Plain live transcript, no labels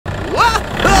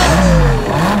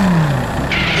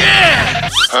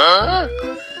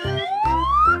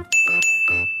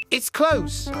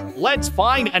gross. Let's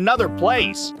find another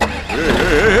place.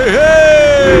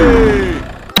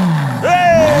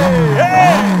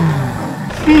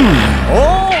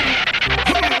 Oh! Hey!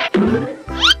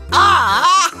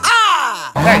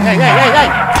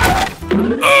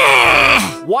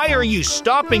 Why are you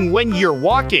stopping when you're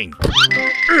walking?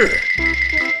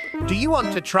 Do you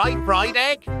want to try fried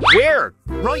egg? Where?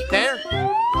 Right there.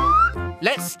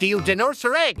 Let's steal dinner's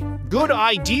egg. Good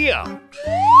idea.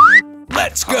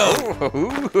 Let's go.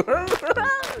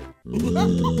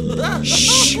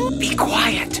 Shh! Be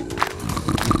quiet.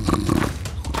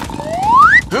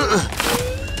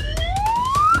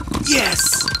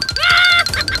 Yes.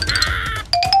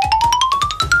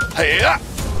 Hey.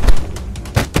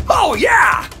 Oh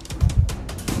yeah.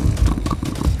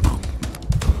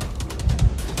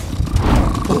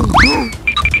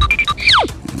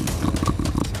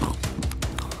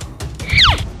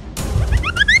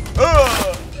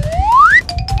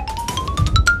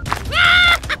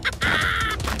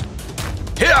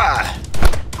 Yeah.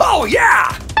 Oh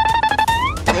yeah.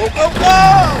 Go, go, go!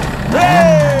 Hey!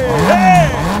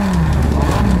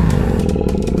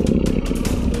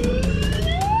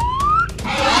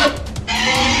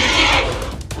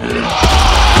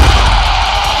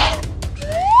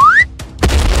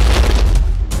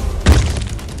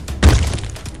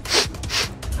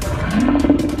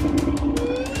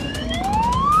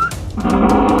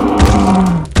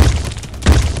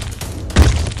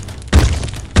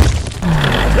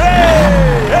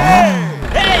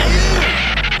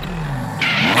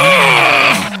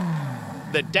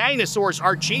 The dinosaurs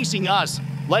are chasing us.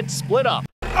 Let's split up.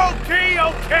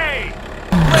 Okay.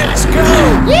 Let's go.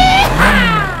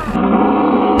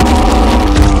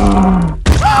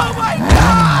 Oh my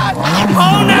God!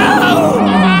 Oh no!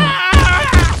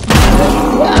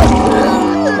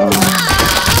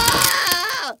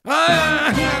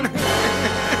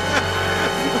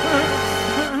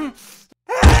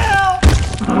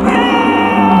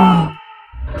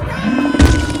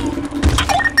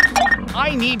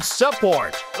 I need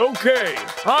support. Okay,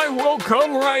 I will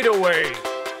come right away.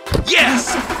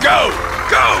 Yes! Go!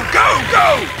 Go! Go!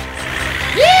 Go!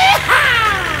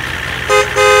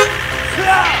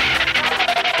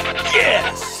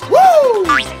 Yes! Woo!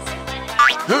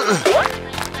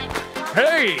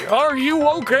 Hey, are you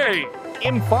okay?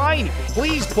 I'm fine.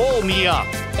 Please pull me up.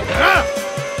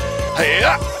 Hey!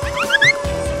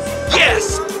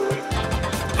 Yes!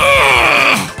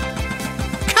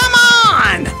 Come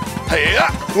on! Hey!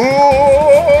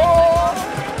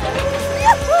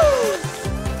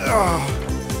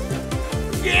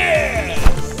 Yes!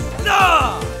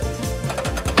 No!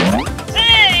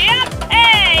 Hey up!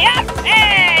 Hey up!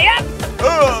 Hey up!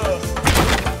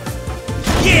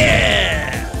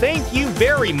 Yeah! Thank you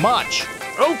very much.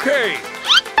 Okay.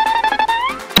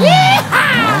 Hey!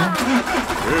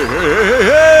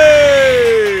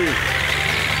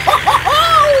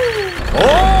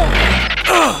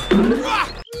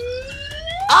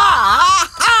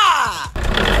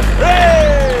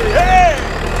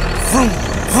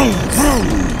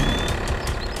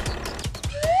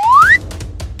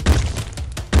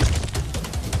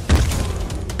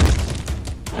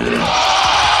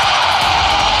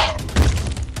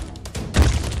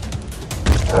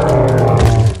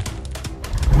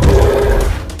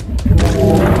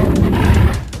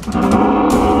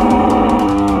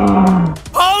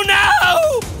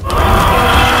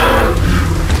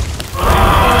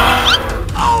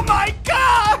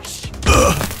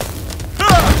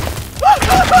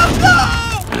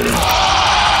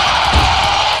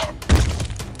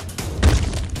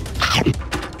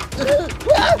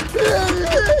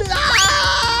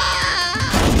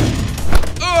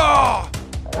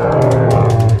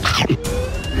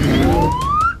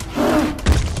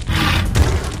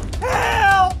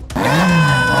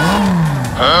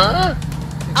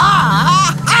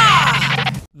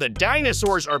 The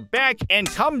dinosaurs are back and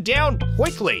come down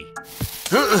quickly.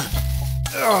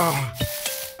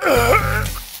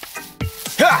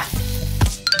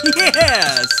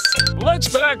 Yes! Let's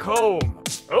back home.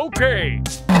 Okay.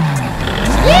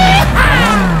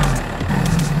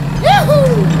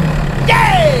 Yahoo!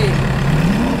 Yay!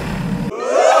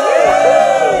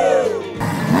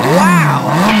 Wow!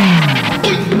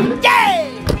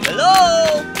 Yay!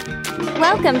 Hello!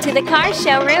 Welcome to the car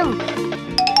showroom.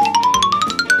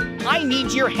 I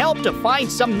need your help to find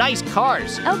some nice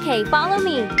cars. Okay, follow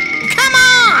me. Come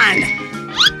on!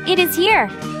 It is here.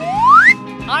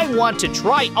 I want to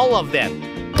try all of them.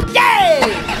 Yay!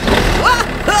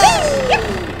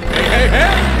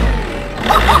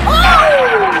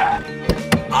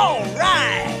 All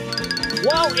right!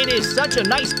 While it is such a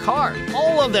nice car.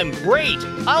 All of them great.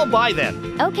 I'll buy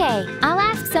them. Okay, I'll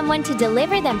ask someone to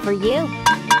deliver them for you.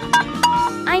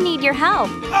 I need your help.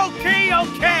 Okay,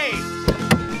 okay.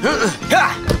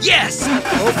 Yes!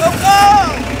 Ho, ho,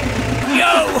 ho!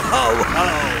 Yo, ho, ho!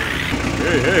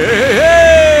 Hey, hey, hey,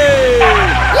 hey!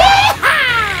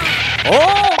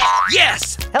 Oh,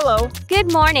 yes! Hello.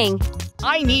 Good morning.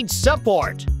 I need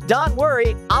support. Don't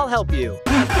worry, I'll help you.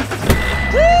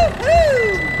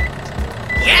 Woo-hoo!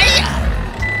 Yeah!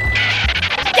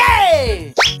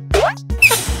 Yay!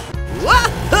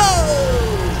 Whoa-hoo!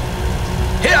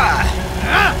 Yeah!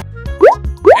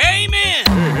 Amen!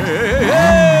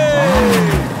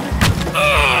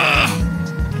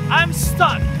 I'm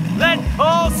stuck. Let's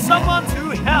call someone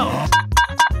to help.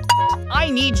 I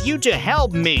need you to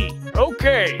help me.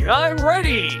 Okay, I'm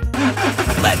ready.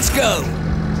 Let's go!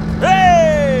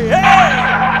 Hey,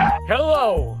 hey!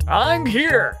 Hello, I'm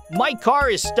here. My car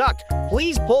is stuck.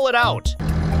 Please pull it out. Come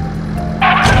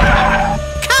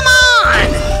on!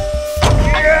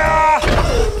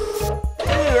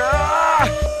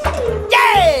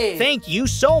 Yay! Thank you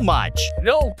so much.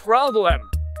 No problem.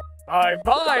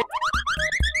 Bye-bye.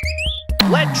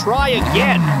 Let's try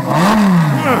again.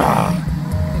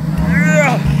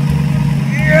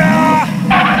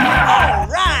 All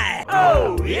right!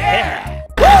 Oh, yeah.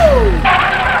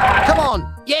 Come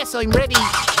on. Yes, I'm ready.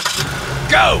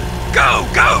 Go! Go!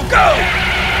 Go! Go!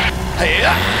 Hey!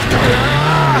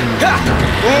 Help!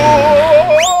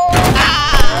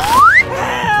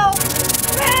 Help! Help!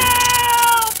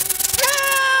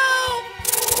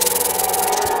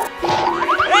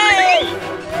 Hey!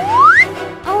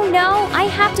 Oh no, I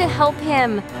have to help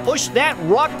him. Push that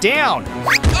rock down.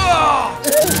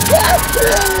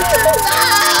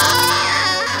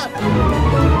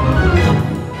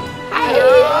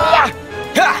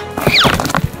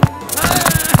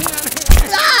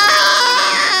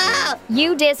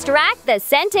 You distract the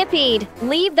centipede.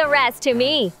 Leave the rest to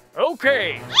me.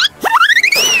 Okay.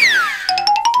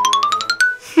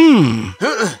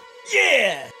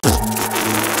 Yeah!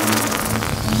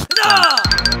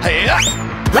 Hey!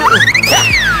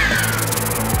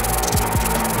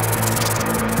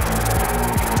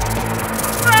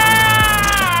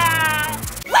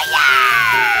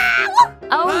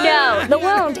 Oh no, the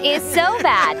wound is so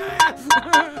bad.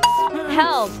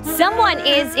 Help, someone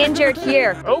is injured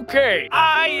here. Okay,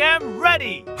 I am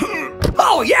ready.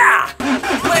 Oh yeah!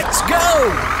 Let's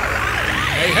go!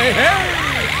 Hey, hey, hey!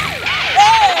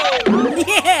 Oh!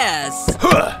 Yes!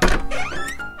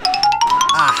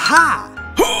 Aha!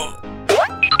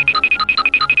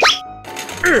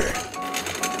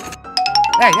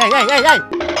 Hey, hey, hey, hey, hey!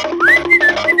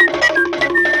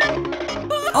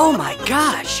 Oh my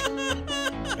gosh!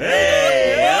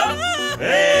 Hey!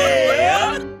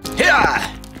 Hey!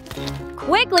 Yeah!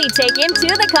 Quickly take him to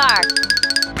the car.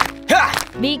 Ha!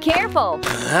 Be careful.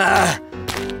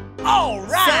 All So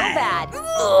right! bad.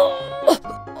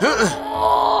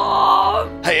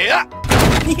 Hey!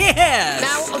 Yes!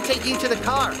 Now I'll take you to the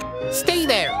car. Stay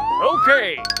there.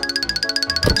 Okay.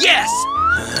 Yes!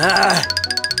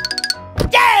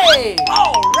 Yay!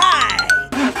 All right!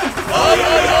 Oh,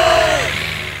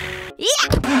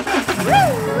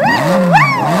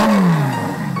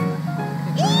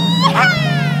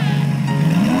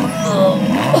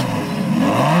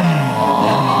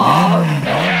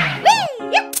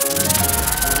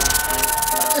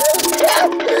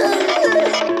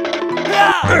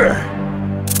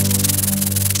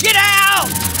 Get out!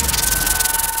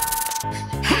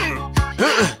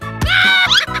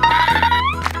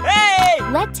 Hey!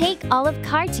 Let's take Olive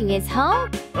Car to his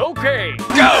home. Okay.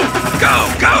 Go!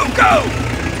 Go! Go! Go!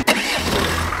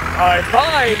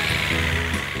 Bye-bye.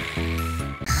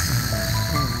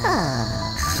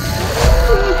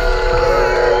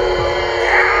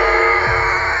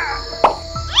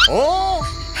 Oh!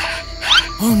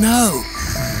 Oh no!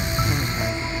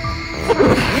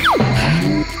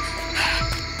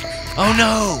 Oh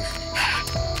no!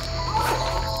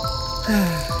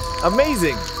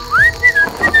 Amazing.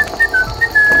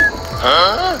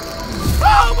 Huh?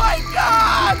 Oh my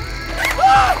God!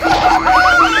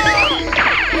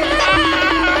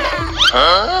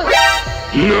 Huh?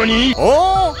 Nani?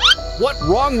 Oh, what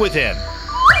wrong with him?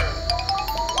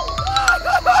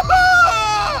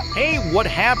 Hey, what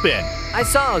happened? I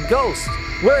saw a ghost.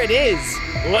 Where it is?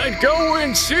 Let's go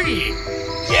and see.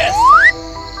 Yes!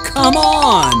 Come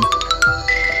on!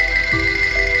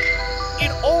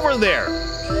 Get over there.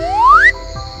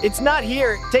 It's not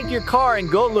here. Take your car and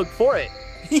go look for it.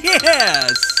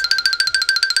 Yes!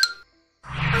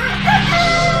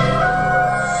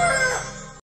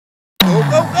 Go,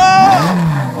 go, go!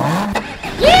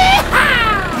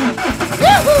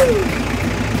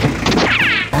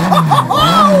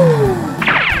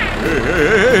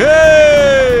 Hey!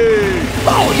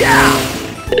 Oh yeah!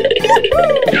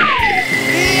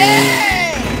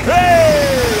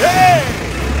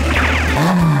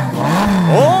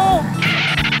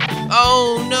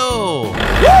 Oh no!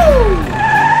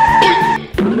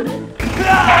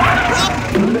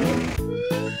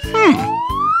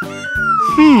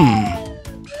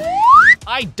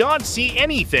 I don't see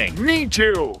anything. Me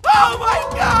too. Oh my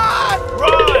God! Run!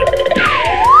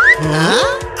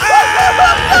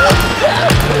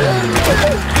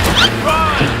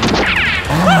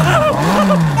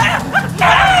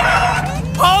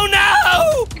 Oh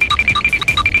no!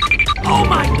 Oh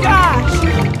my gosh!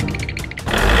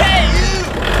 Hey you!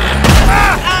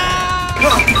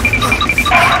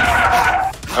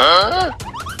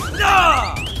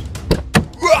 No!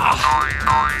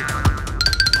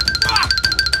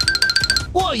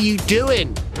 What are you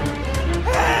doing?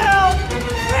 Help!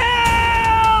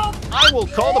 Help! I will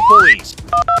call the police.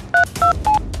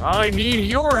 I need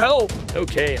your help.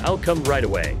 Okay, I'll come right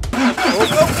away.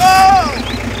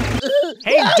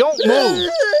 Hey, don't move.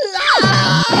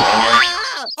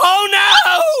 Oh no!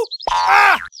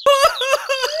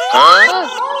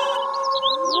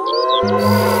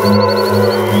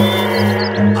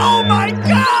 Oh my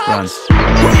God!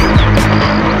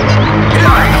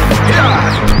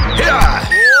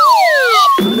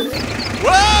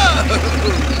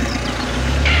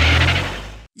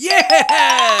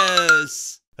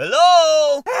 Yes!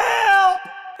 Hello! Help!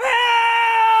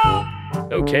 Help!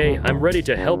 Okay, I'm ready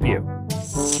to help you.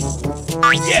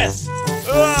 Yes!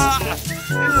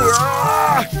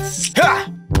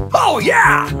 Oh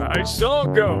yeah! I saw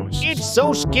a ghost. It's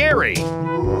so scary.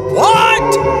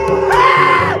 What?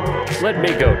 Let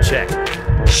me go check.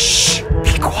 Shh!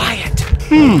 Be quiet.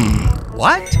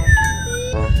 What?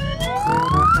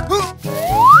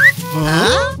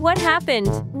 What happened?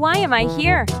 Why am I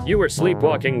here? You were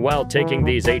sleepwalking while taking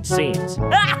these 8 scenes.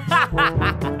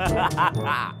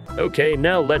 Okay,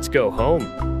 now let's go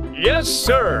home. Yes,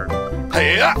 sir.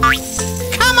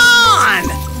 Come on!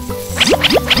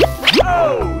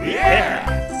 Oh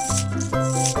yeah!